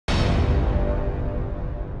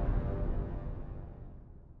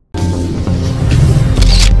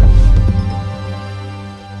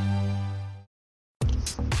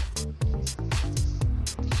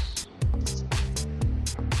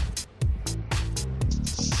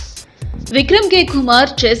విక్రమ్ కే కుమార్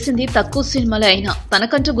చేసింది తక్కువ సినిమాలే అయినా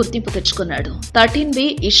తనకంటూ గుర్తింపు తెచ్చుకున్నాడు. 13B,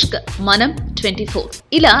 ఇష్క్, మనం, 24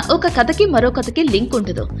 ఇలా ఒక కథకి మరో కథకి లింక్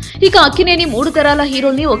ఉండదు. ఇక అక్కినేని 3 తరాల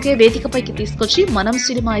హీరోల్ని ఒకే వేదికపైకి తీసుకొచ్చి మనం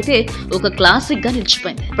సినిమా అయితే ఒక క్లాసిక్ గా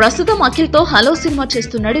నిలిచిపోయింది. ప్రస్తుతం అఖిల్ తో హలో సినిమా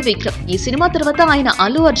చేస్తున్నాడు విక్రమ్. ఈ సినిమా తర్వాత ఆయన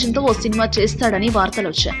అల్లు అర్జున్ తో ఓ సినిమా చేస్తాడని వార్తలు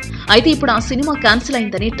వచ్చాయి. అయితే ఇప్పుడు ఆ సినిమా క్యాన్సిల్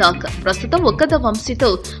అయిందని టాక్. ప్రస్తుతం ఒక్కద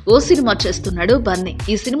వంశీతో ఓ సినిమా చేస్తున్నాడు బన్నీ.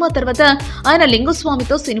 ఈ సినిమా తర్వాత ఆయన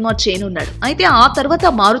లింగుస్వామితో సినిమా చేయనున్నాడు. అయితే ఆ తర్వాత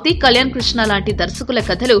మారుతి, కళ్యాణ్ కృష్ణ లాంటి దర్శకుల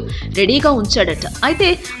కథలు రెడీగా ఉంచాడట. అయితే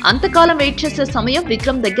అంతకాలం వెయిట్ చేసే సమయం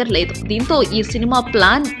విక్రమ్ దగ్గర లేదు. దీంతో ఈ సినిమా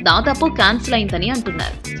ప్లాన్ దాదాపు క్యాన్సిల్ అయిందని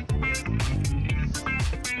అంటున్నారు.